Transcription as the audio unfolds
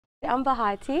I'm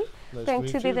Bahati. Nice Going to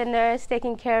to meet be you. the nurse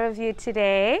taking care of you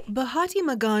today. Bahati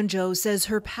Maganjo says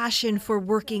her passion for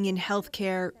working in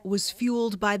healthcare was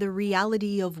fueled by the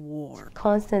reality of war.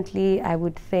 Constantly, I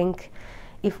would think,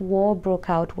 if war broke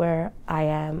out where I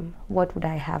am, what would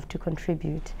I have to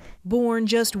contribute? Born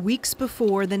just weeks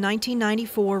before the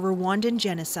 1994 Rwandan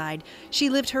genocide, she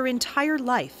lived her entire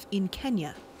life in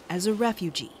Kenya as a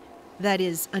refugee. That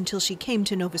is, until she came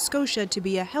to Nova Scotia to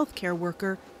be a healthcare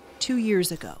worker 2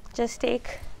 years ago. Just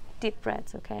take deep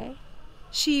breaths, okay?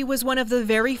 She was one of the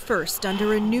very first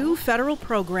under a new federal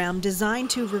program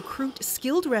designed to recruit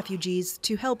skilled refugees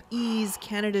to help ease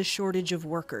Canada's shortage of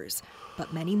workers.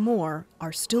 But many more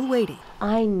are still waiting.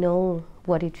 I know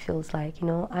what it feels like,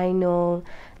 I know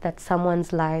that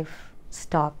someone's life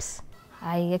stops.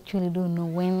 I actually don't know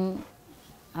when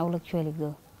I will actually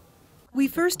go. We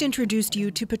first introduced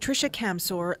you to Patricia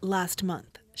Kamsor last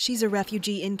month. She's a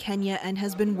refugee in Kenya and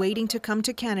has been waiting to come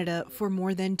to Canada for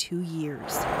more than 2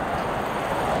 years.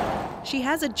 She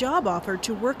has a job offer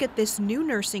to work at this new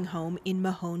nursing home in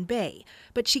Mahone Bay,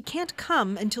 but she can't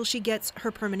come until she gets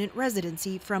her permanent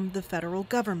residency from the federal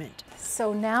government.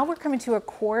 So now we're coming to a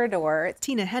corridor.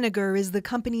 Tina Henniger is the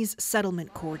company's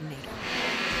settlement coordinator.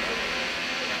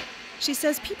 She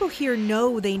says people here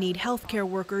know they need healthcare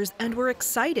workers and we're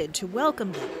excited to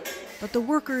welcome them. But the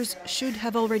workers should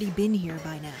have already been here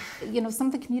by now. Some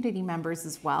of the community members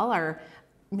as well are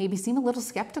maybe seem a little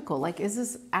skeptical, like, is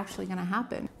this actually going to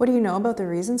happen? What do you know about the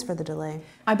reasons for the delay?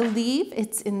 I believe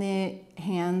it's in the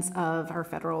hands of our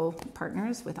federal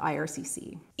partners with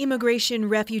IRCC. Immigration,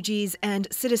 Refugees and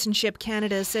Citizenship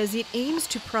Canada says it aims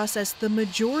to process the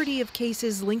majority of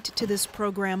cases linked to this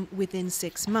program within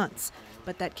 6 months,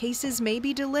 but that cases may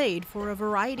be delayed for a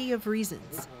variety of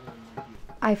reasons.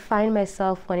 I find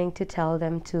myself wanting to tell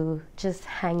them to just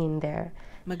hang in there.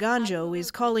 Maganjo is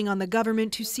calling on the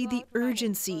government to see the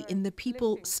urgency in the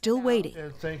people still waiting.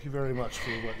 And thank you very much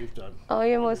for what you've done. Oh,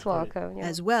 you're most welcome. Yeah.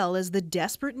 As well as the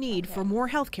desperate need for more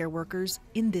healthcare workers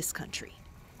in this country.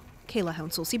 Kayla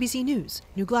Hounsell, CBC News,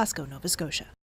 New Glasgow, Nova Scotia.